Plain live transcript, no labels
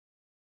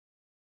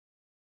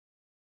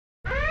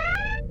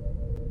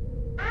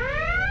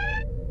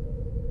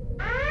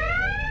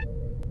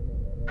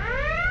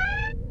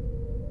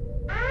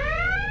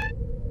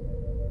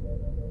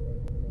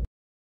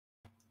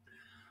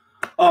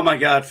Oh my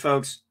God,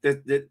 folks.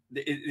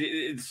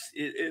 It's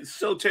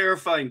so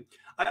terrifying.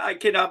 I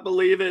cannot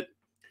believe it.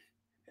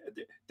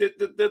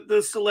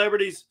 The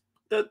celebrities,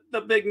 the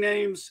big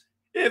names.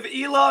 If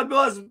Elon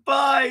Musk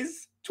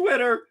buys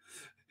Twitter,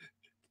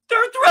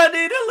 they're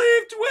threatening to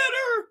leave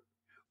Twitter.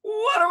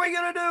 What are we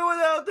going to do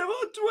without them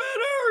on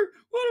Twitter?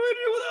 What do we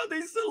do without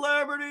these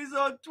celebrities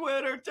on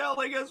Twitter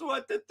telling us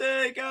what to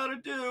think, how to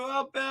do,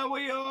 how bad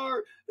we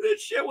are?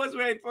 This shit was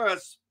made for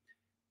us.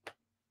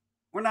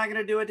 We're not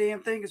going to do a damn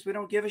thing because we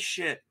don't give a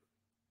shit.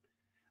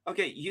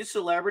 Okay, you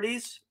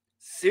celebrities,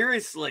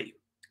 seriously.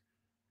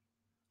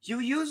 You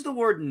use the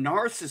word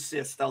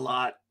narcissist a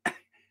lot,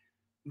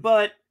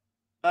 but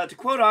to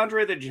quote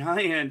Andre the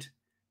Giant,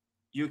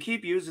 you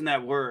keep using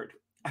that word.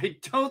 I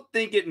don't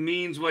think it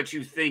means what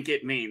you think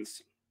it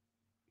means.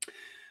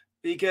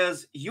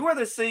 Because you are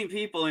the same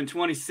people in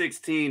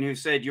 2016 who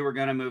said you were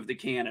going to move to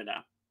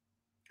Canada.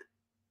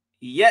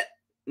 Yet,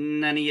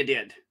 none of you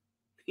did.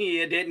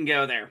 You didn't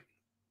go there.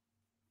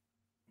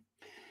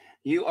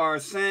 You are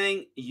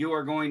saying you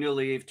are going to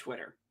leave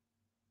Twitter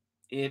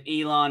if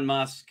Elon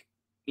Musk,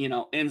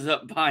 ends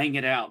up buying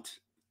it out.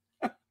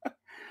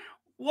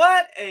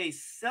 What a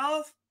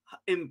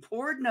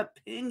self-important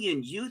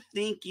opinion you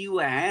think you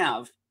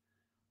have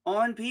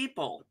on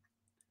people.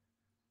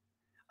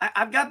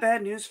 I've got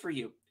bad news for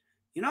you.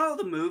 You know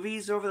the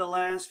movies over the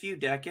last few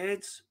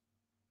decades?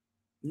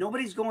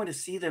 Nobody's going to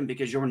see them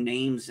because your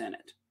name's in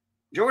it.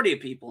 Majority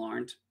of people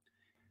aren't.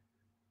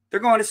 They're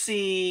going to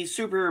see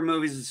superhero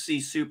movies to see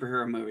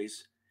superhero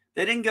movies.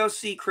 They didn't go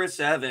see Chris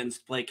Evans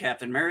play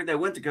Captain America. They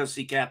went to go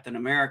see Captain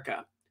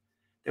America.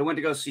 They went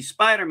to go see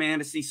Spider-Man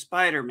to see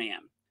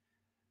Spider-Man.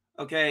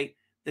 Okay,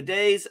 the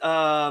days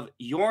of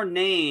your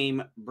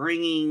name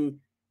bringing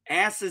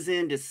asses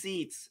into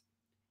seats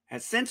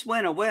has since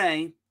went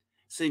away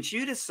since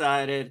you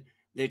decided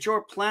that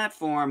your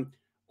platform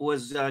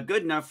was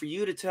good enough for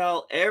you to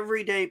tell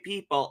everyday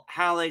people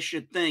how they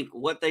should think,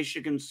 what they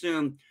should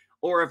consume,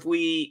 or if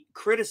we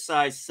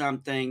criticize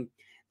something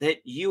that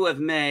you have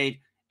made,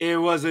 it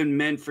wasn't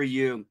meant for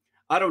you.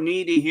 I don't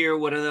need to hear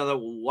what another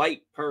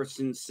white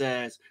person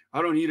says.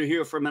 I don't need to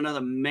hear from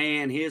another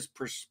man, his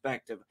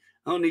perspective.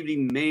 I don't need to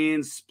be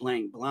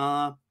mansplaining,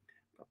 blah,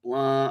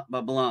 blah,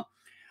 blah, blah.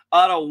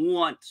 I don't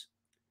want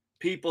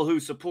people who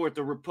support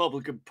the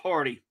Republican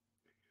Party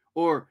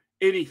or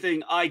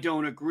anything I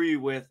don't agree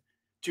with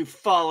to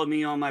follow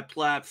me on my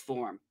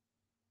platform.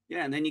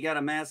 Yeah, and then you got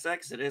a mass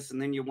exodus,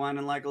 and then you're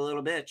whining like a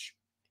little bitch.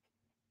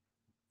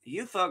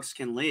 You folks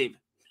can leave.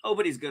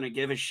 Nobody's going to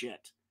give a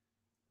shit.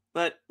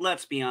 But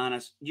let's be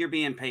honest, you're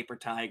being paper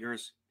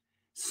tigers.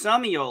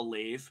 Some of you'll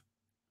leave.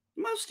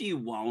 Most of you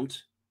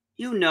won't.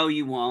 You know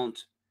you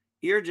won't.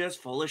 You're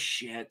just full of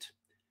shit.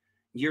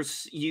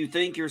 You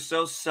think you're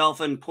so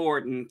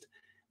self-important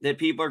that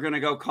people are going to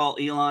go call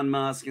Elon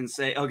Musk and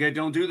say, okay,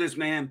 don't do this,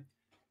 man.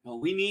 No,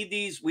 we need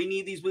these. We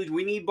need these.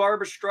 We need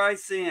Barbara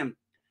Streisand.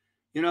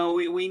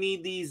 We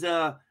need these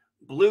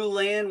blue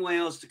land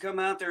whales to come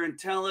out there and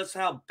tell us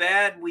how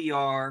bad we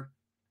are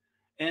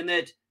and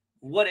that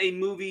what a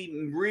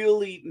movie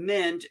really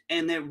meant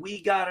and that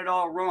we got it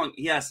all wrong.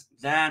 Yes,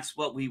 that's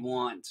what we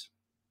want.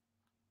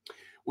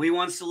 We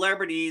want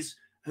celebrities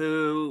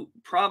who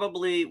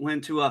probably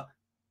went to a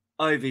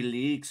Ivy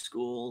League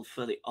school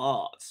for the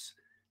arts,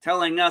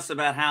 telling us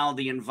about how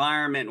the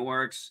environment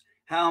works,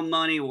 how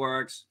money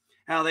works,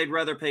 how they'd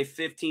rather pay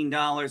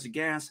 $15 a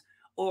gas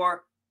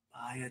or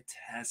buy a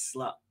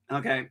Tesla.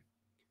 Okay.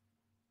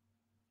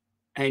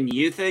 And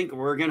you think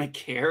we're going to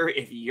care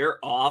if you're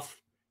off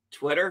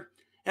Twitter?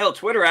 Hell,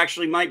 Twitter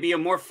actually might be a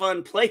more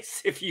fun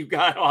place if you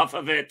got off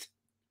of it.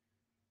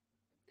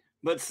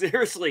 But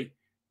seriously,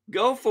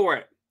 go for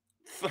it.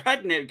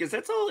 Threaten it, because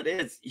that's all it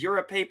is. You're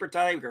a paper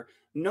tiger.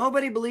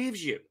 Nobody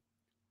believes you.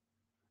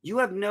 You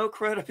have no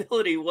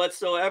credibility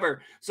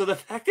whatsoever. So the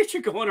fact that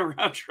you're going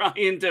around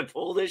trying to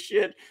pull this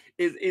shit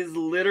is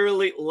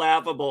literally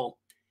laughable.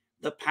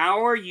 The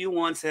power you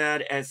once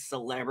had as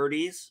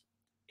celebrities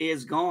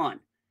is gone.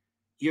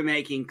 You're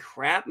making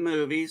crap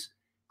movies,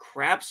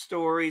 crap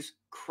stories,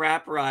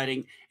 crap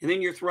writing, and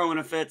then you're throwing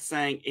a fit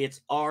saying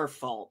it's our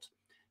fault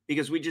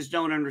because we just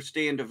don't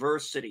understand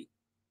diversity.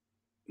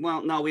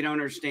 Well, no, we don't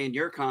understand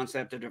your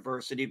concept of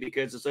diversity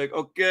because it's like,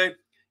 okay,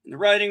 in the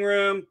writing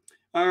room,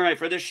 all right,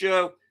 for this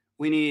show,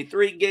 we need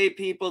 3 gay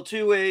people,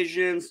 2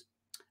 Asians,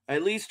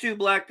 at least 2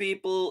 black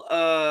people,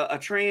 a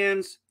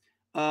trans,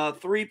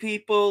 3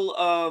 people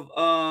of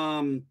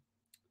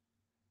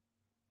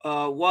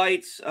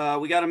whites.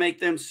 We got to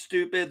make them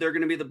stupid. They're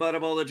going to be the butt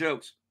of all the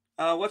jokes.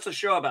 What's the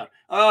show about?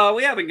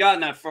 We haven't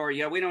gotten that far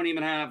yet. We don't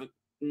even have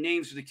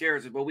names for the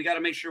characters, but we got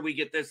to make sure we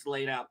get this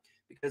laid out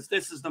because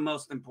this is the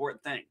most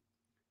important thing.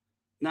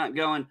 Not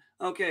going,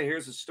 okay,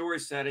 here's the story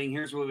setting.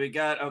 Here's what we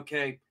got.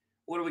 Okay,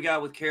 what do we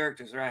got with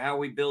characters? Right? How are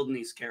we building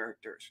these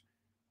characters?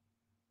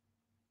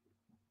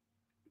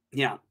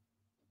 Yeah.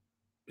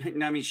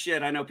 I mean,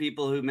 shit, I know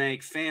people who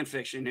make fan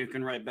fiction who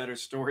can write better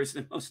stories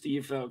than most of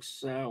you folks.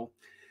 So,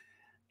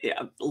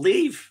 yeah,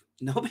 leave.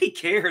 Nobody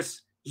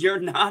cares. You're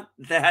not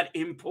that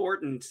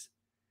important.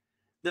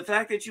 The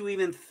fact that you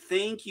even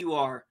think you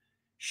are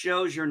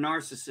shows your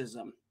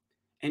narcissism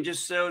and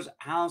just shows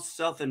how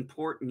self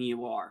important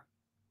you are.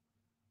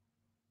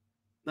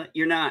 But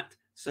you're not.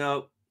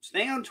 So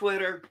stay on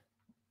Twitter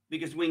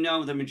because we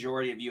know the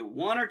majority of you,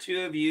 one or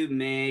two of you,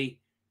 may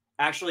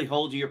actually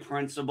hold to your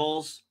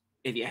principles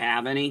if you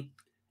have any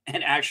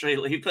and actually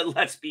leave. But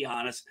let's be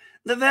honest,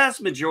 the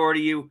vast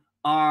majority of you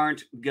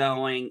aren't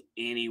going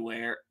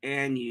anywhere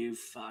and you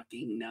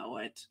fucking know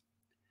it.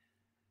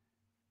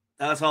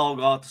 That's all I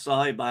got to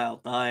say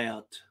about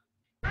that.